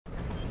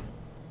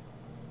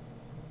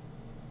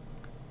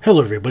Hello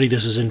everybody,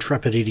 this is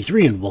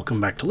Intrepid83 and welcome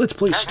back to Let's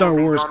Play Star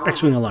Wars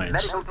X-Wing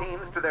Alliance. Medical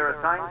teams to their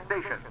assigned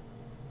station.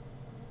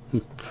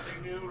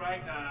 Nothing new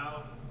right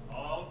now.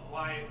 All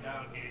quiet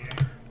down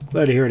here.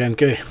 Glad to hear it,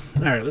 MK.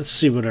 Alright, let's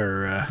see what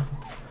our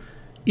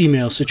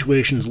email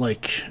situation's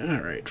like.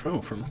 Alright,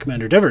 from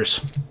Commander Devers.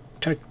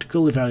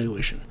 Tactical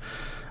evaluation.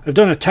 I've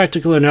done a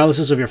tactical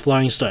analysis of your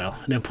flying style.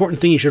 An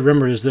important thing you should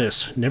remember is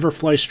this. Never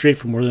fly straight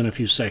for more than a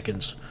few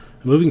seconds.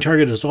 A moving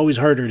target is always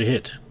harder to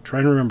hit. Try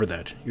and remember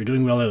that. You're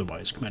doing well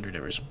otherwise, Commander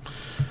Devers.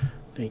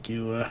 Thank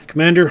you,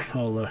 Commander.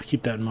 I'll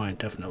keep that in mind,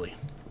 definitely.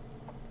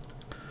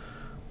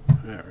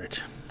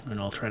 Alright. And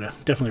I'll try to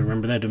definitely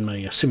remember that in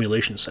my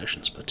simulation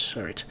sessions, but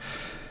alright.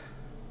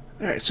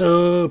 Alright,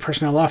 so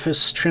Personnel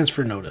Office,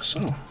 Transfer Notice.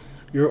 Oh.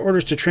 Your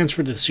orders to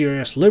transfer to the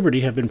CRS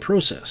Liberty have been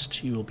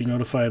processed. You will be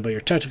notified by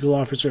your tactical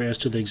officer as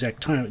to the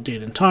exact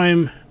date and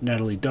time.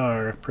 Natalie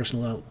Dar,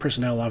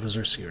 Personnel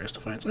Officer, CRS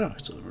Defiance. Oh,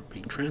 so we're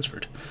being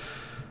transferred.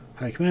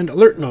 High Command,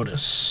 Alert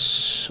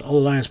Notice. All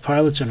Alliance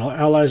pilots and all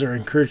allies are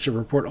encouraged to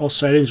report all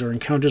sightings or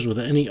encounters with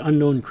any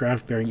unknown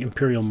craft bearing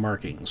Imperial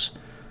markings.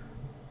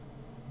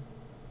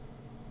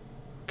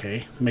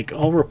 Okay. Make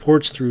all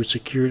reports through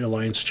secured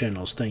Alliance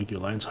channels. Thank you,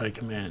 Alliance High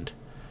Command.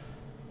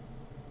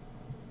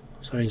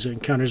 Sightings or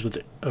encounters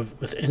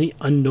with any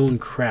unknown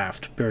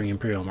craft bearing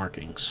Imperial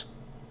markings.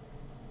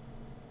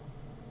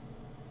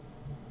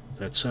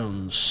 That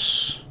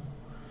sounds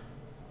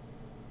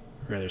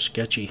rather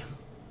sketchy.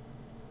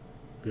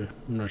 I'm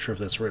not sure if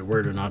that's the right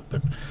word or not,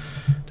 but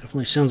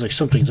definitely sounds like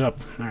something's up.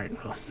 Alright,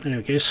 well, in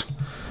any case,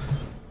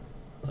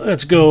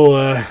 let's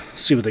go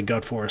see what they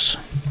got for us.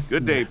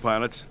 Good day,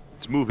 pilots.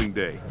 It's moving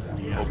day.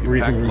 Yeah,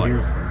 briefing room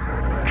here.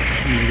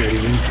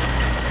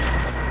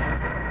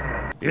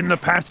 In the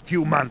past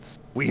few months,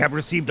 we have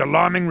received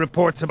alarming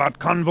reports about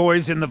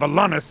convoys in the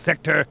Valanus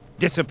sector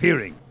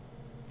disappearing.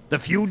 The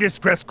few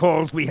distress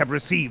calls we have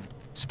received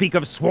speak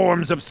of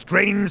swarms of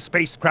strange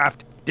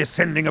spacecraft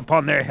descending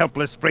upon their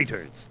helpless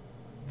freighters.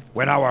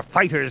 When our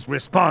fighters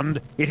respond,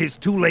 it is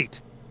too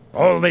late.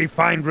 All they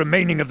find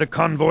remaining of the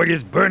convoy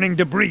is burning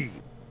debris.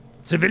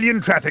 Civilian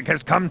traffic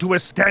has come to a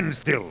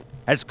standstill,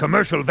 as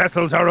commercial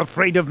vessels are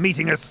afraid of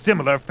meeting a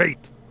similar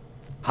fate.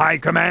 High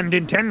Command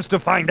intends to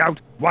find out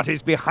what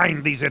is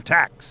behind these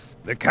attacks.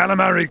 The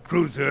calamari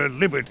cruiser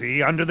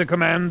Liberty, under the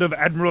command of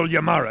Admiral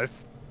Yamaris,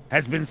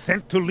 has been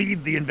sent to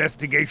lead the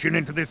investigation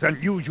into this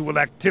unusual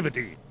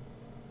activity.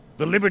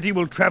 The Liberty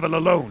will travel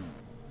alone.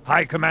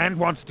 High Command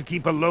wants to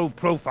keep a low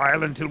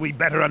profile until we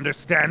better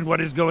understand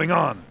what is going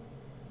on.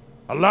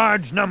 A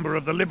large number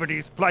of the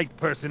Liberty's flight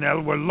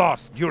personnel were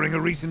lost during a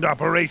recent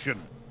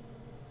operation.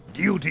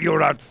 Due to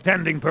your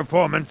outstanding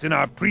performance in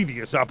our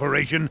previous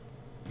operation,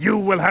 you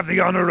will have the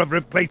honor of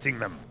replacing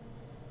them.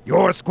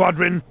 Your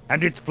squadron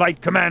and its flight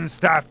command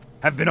staff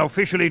have been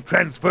officially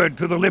transferred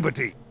to the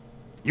Liberty.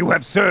 You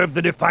have served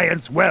the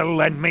Defiance well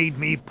and made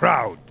me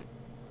proud.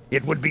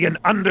 It would be an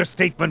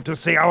understatement to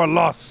say our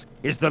loss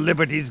is the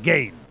Liberty's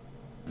gain.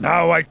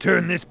 Now I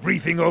turn this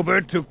briefing over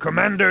to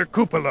Commander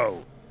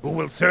Kupalo, who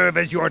will serve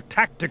as your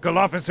tactical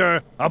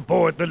officer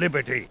aboard the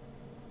Liberty.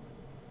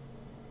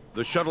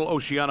 The shuttle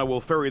Oceana will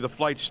ferry the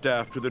flight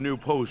staff to the new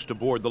post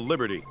aboard the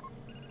Liberty.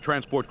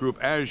 Transport Group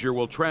Azure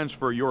will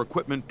transfer your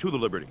equipment to the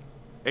Liberty.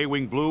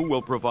 A-Wing Blue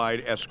will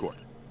provide escort.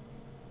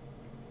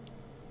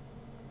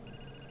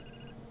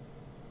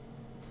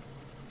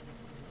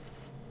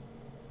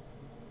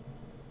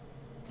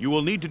 You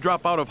will need to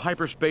drop out of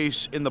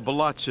hyperspace in the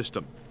Balat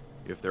system.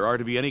 If there are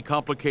to be any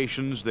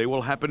complications, they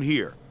will happen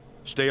here.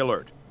 Stay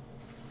alert.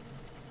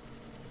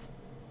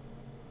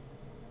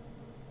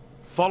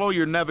 Follow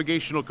your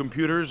navigational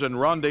computers and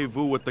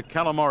rendezvous with the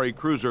calamari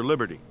cruiser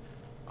Liberty.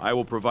 I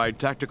will provide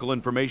tactical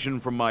information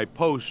from my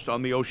post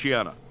on the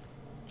Oceana.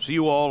 See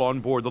you all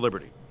on board the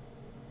Liberty.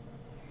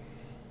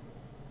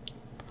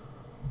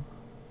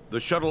 The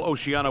shuttle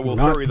Oceana will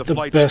ferry the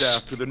flight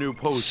staff to the new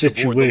post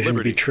aboard the Liberty.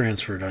 To be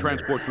transferred under.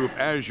 Transport Group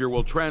Azure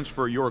will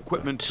transfer your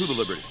equipment to the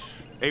Liberty.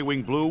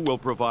 A-Wing Blue will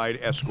provide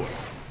escort.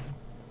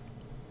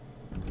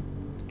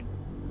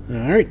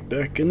 Alright,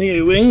 back in the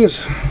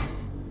A-Wings.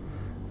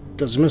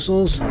 Dozen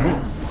missiles.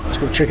 Alright, let's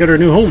go check out our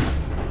new home.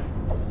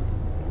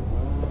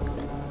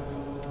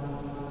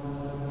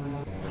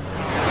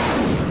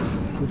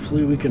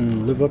 Hopefully we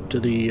can live up to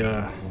the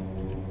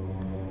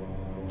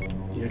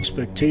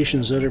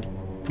expectations that are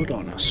put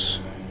on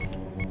us.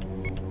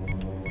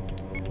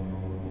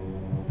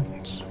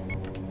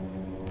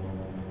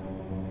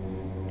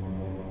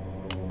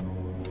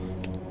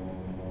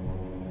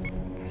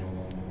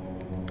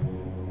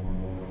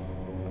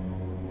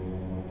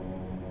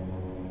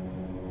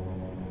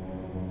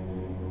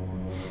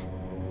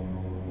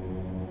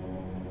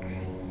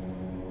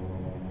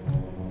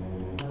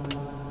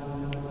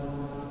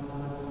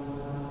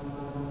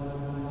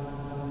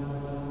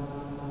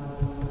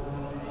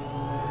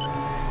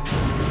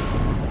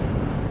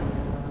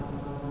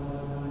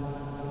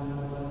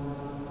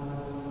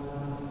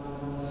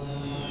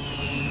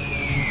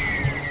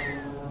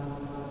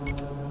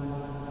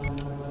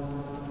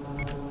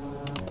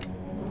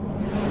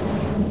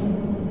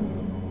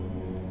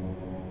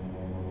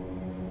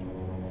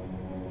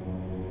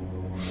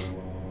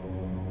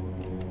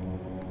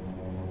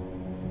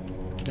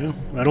 No,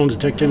 I don't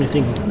detect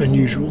anything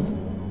unusual.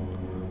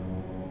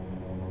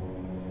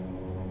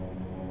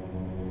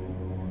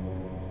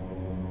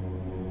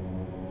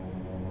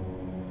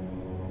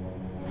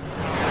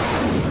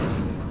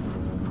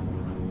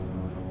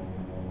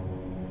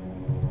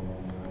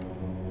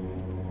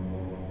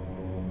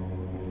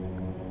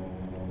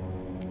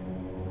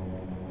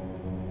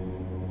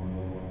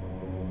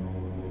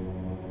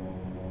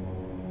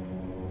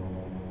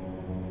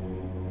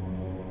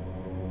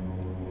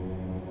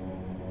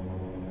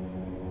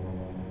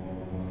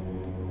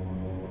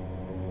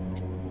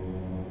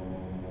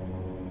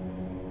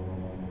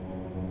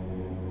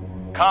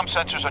 Comm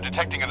sensors are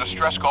detecting a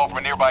distress call from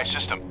a nearby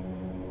system.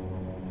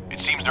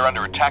 It seems they're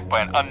under attack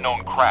by an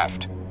unknown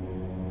craft.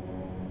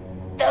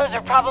 Those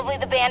are probably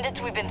the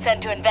bandits we've been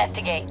sent to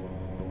investigate.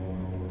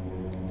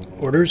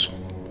 Orders?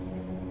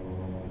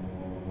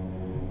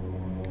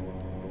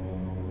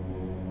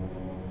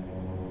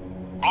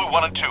 Blue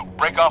 1 and 2,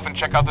 break off and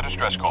check out the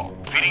distress call.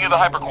 Feeding you the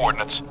hyper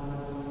coordinates.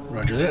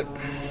 Roger that.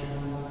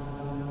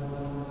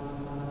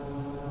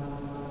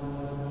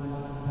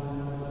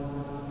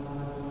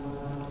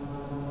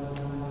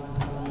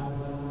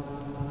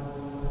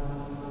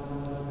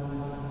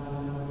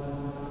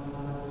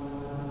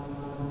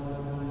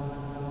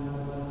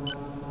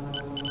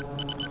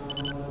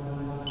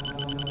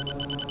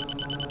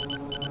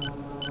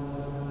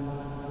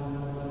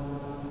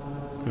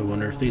 I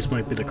wonder if these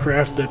might be the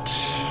craft that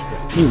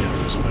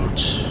email was about.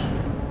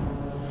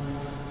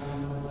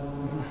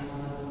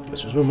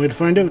 Guess there's one way to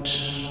find out.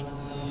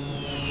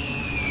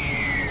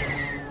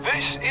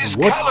 This is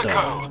What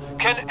Calico.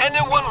 Can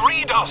anyone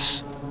read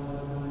us?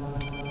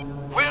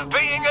 We're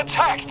being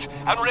attacked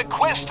and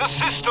request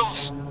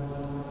assistance.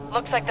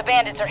 Looks like the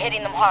bandits are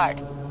hitting them hard.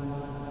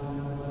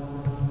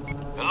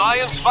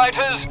 Alliance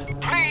fighters,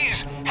 please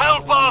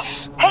help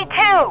us. Hey,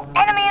 2!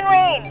 Enemy in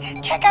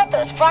range! Check out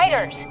those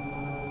fighters!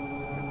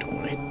 Don't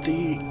want to hit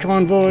the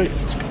convoy.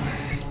 Let's go.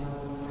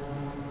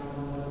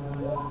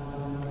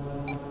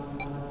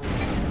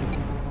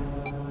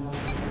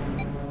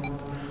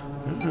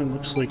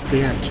 Looks like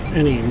they aren't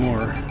any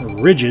more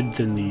rigid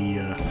than the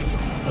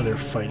other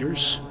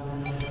fighters.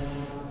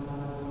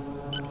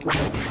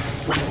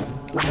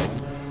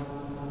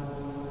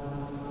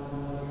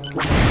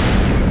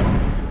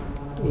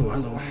 Oh,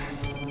 hello.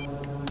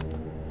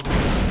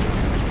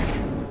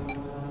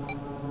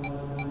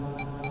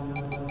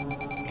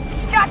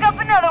 Chalk up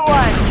another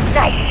one!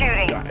 Nice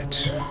shooting! Got it.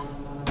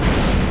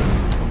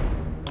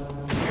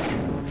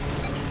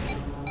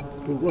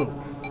 Whoa.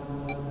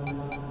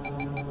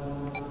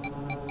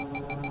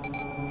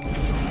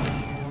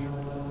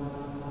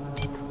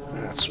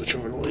 Let's switch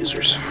over to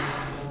lasers.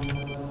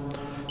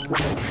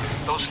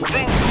 Those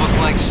things look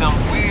like some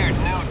weird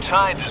new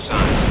tie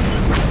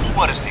design.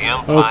 What is the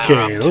Empire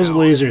Okay, up those to?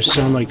 lasers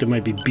sound like they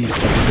might be beefed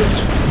up a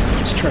bit.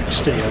 Let's try to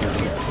stay out of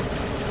them.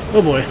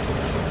 Oh boy.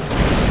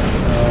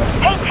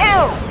 Hey, 2!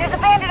 There's a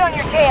bandit on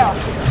your tail!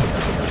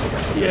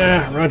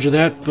 Yeah, roger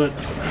that, but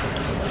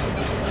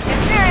Your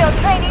serial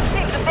training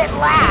seems a bit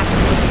lax.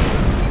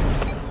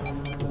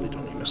 probably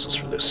don't need missiles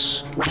for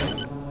this. Keep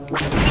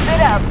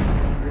it up.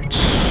 Alright.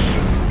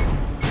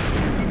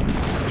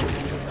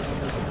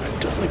 I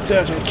don't like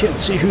that. I can't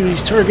see who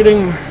he's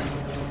targeting.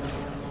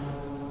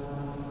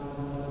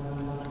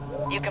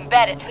 You can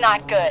bet it's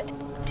not good.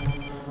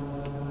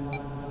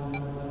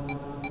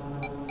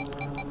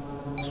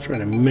 Let's try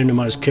to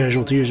minimize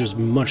casualties as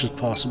much as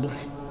possible.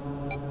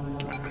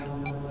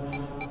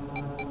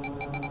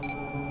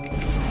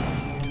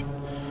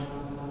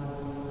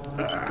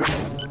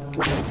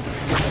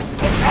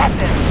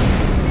 Impressive.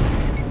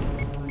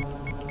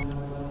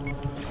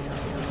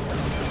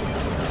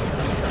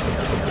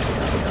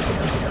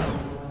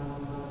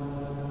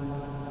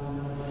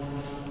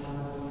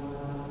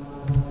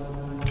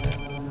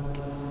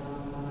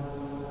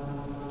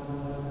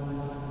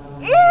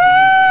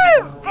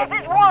 This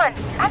is 1!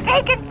 I'm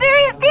taking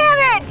serious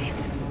damage!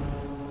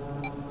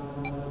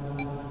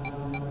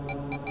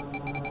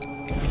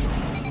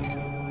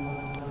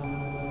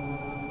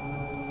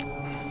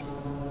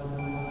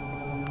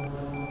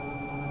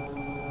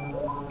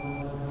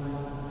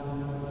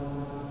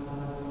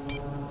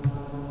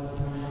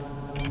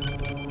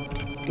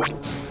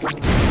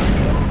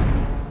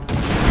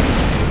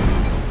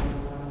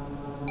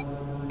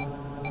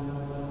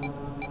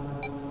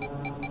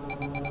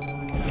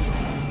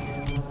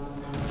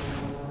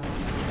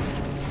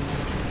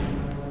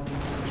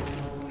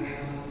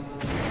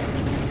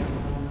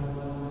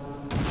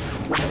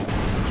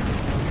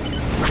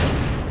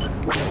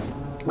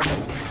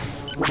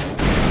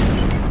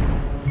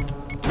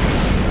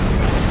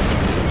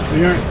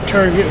 They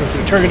aren't if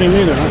they're targeting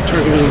me, they're not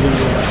targeting the,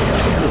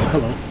 oh,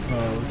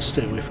 hello. Let's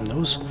stay away from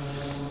those.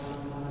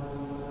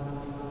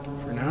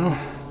 For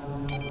now.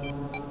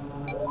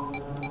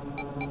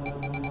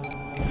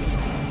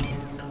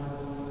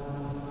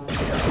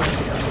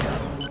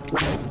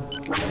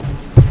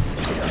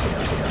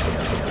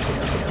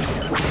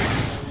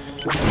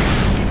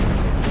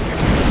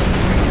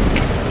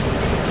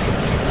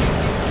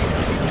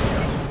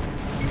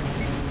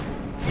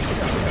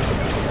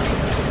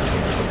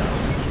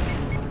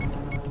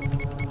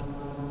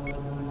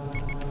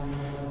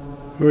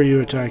 Who are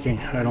you attacking?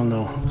 I don't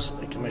know. Looks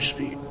like it might just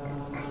be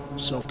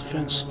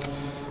self-defense.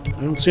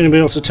 I don't see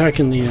anybody else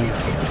attacking the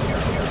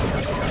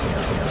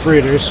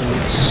freighters, so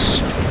let's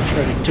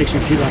try to take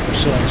some heat off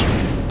ourselves.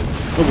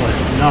 Oh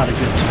boy, not a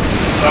good time.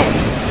 Oh.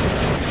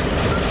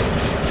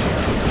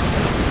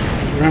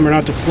 Remember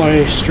not to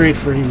fly straight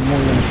for any more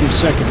than a few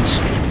seconds.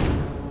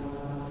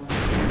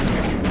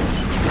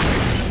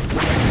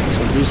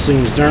 So these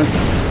things don't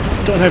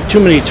have too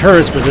many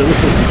turrets, but they look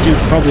like they do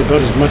probably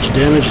about as much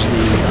damage as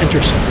the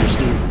interceptors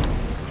do.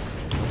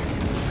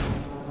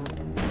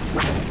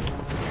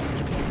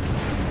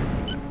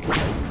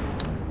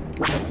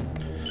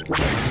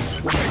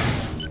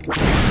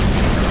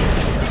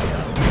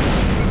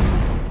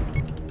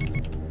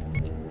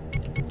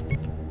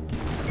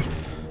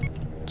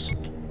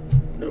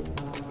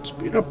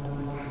 Speed up.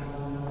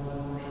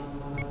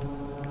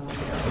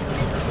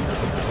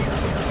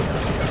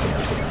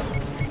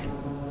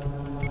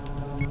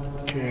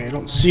 Okay, I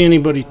don't see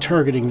anybody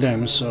targeting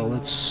them, so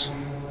let's...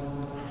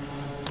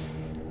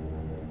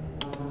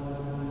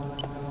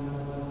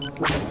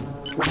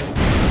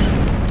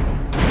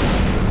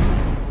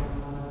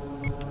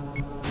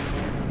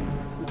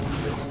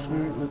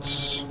 Alright,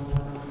 let's...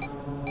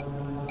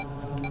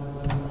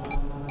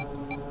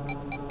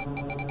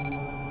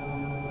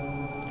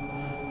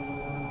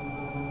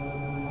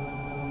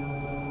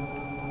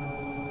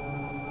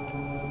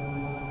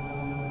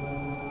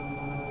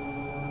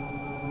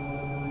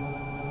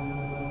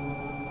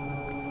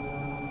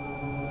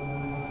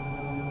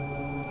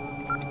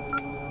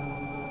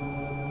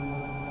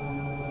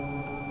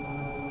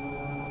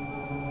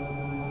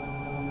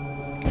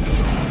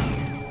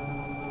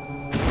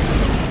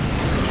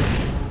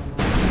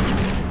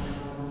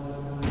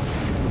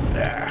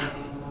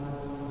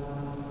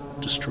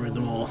 Destroyed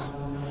them all.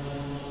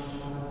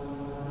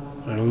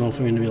 I don't know if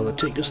I'm going to be able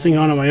to take this thing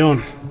on my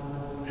own.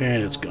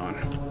 And it's gone.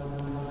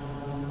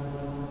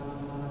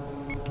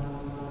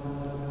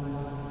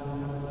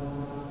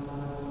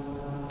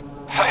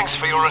 Thanks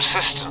for your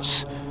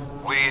assistance.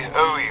 We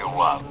owe you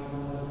one.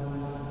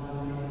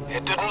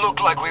 It didn't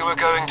look like we were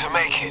going to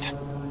make it.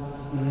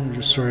 I'm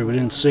just sorry we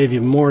didn't save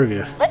you more of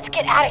you. Let's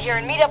get out of here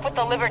and meet up with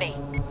the Liberty.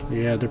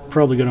 Yeah, they're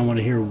probably going to want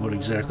to hear what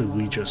exactly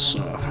we just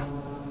saw.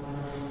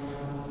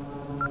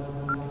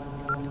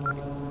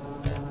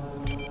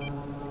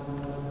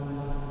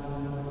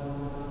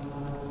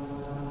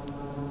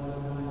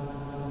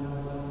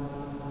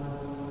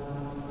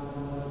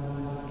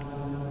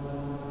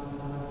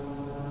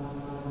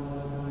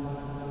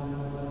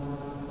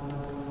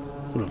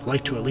 Would have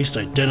liked to at least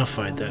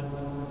identify that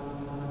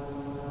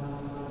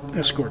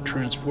escort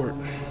transport. I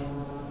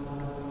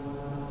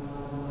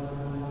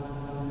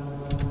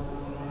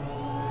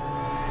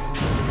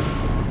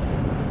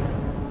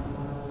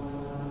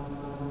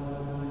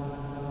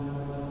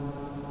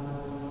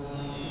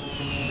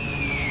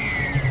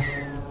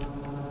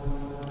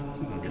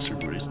guess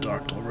everybody's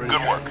docked already.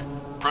 Good work.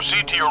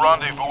 Proceed to your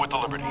rendezvous with the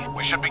Liberty.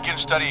 We should begin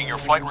studying your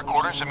flight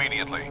recorders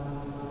immediately.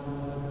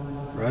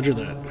 Roger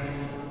that.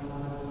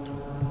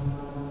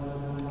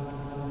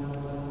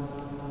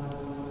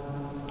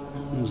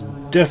 It was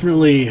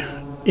definitely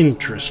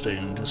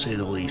interesting, to say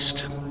the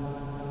least.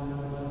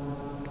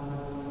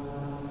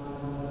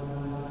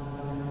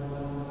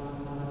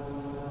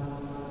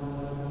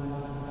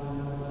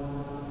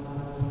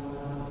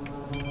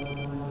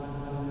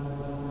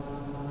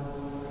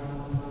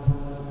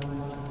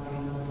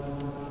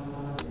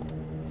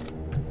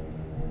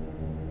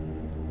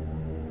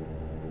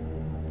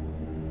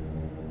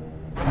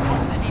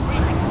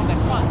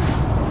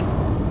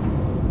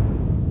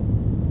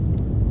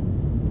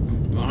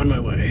 On my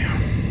way.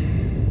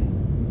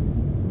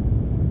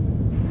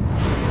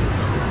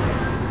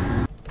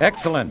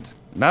 Excellent.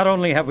 Not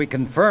only have we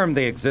confirmed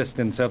the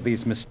existence of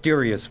these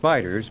mysterious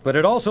fighters, but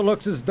it also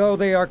looks as though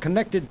they are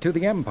connected to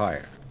the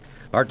Empire.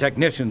 Our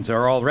technicians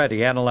are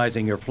already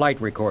analyzing your flight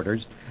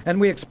recorders,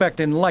 and we expect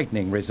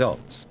enlightening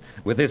results.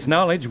 With this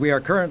knowledge, we are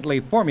currently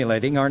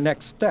formulating our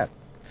next step.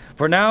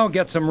 For now,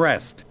 get some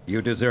rest.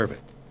 You deserve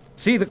it.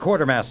 See the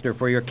quartermaster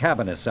for your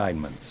cabin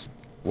assignments.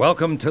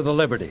 Welcome to the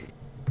Liberty.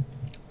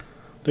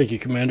 Thank you,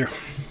 Commander.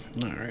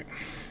 All right.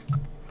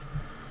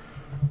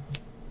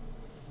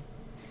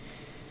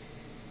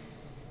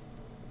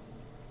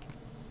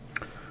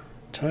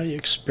 TIE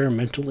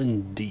experimental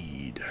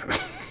indeed.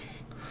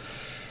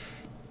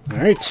 All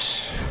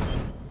right.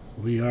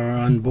 We are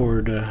on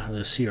board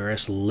the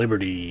CRS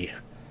Liberty.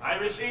 I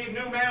received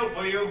new mail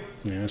for you.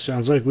 Yeah,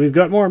 sounds like we've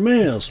got more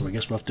mail, so I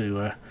guess we'll have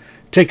to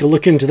take a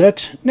look into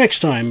that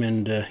next time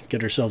and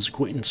get ourselves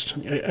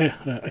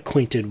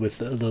acquainted with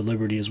the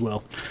Liberty as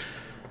well.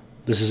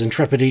 This is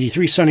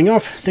Intrepid83 signing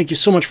off. Thank you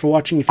so much for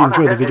watching. If you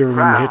enjoyed the video,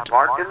 remember to hit...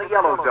 Parked in the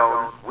yellow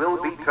zone will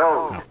be towed.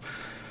 Oh.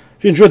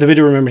 If you enjoyed the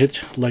video, remember to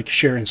hit like,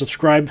 share, and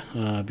subscribe.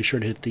 Be sure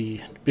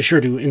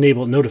to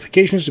enable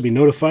notifications to be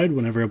notified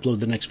whenever I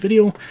upload the next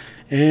video.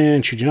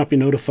 And should you not be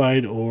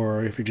notified,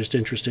 or if you're just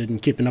interested in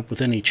keeping up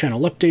with any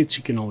channel updates,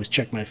 you can always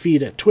check my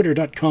feed at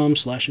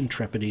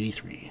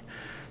twitter.com/intrepid83.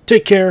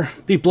 Take care,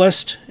 be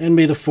blessed, and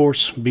may the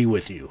Force be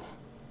with you.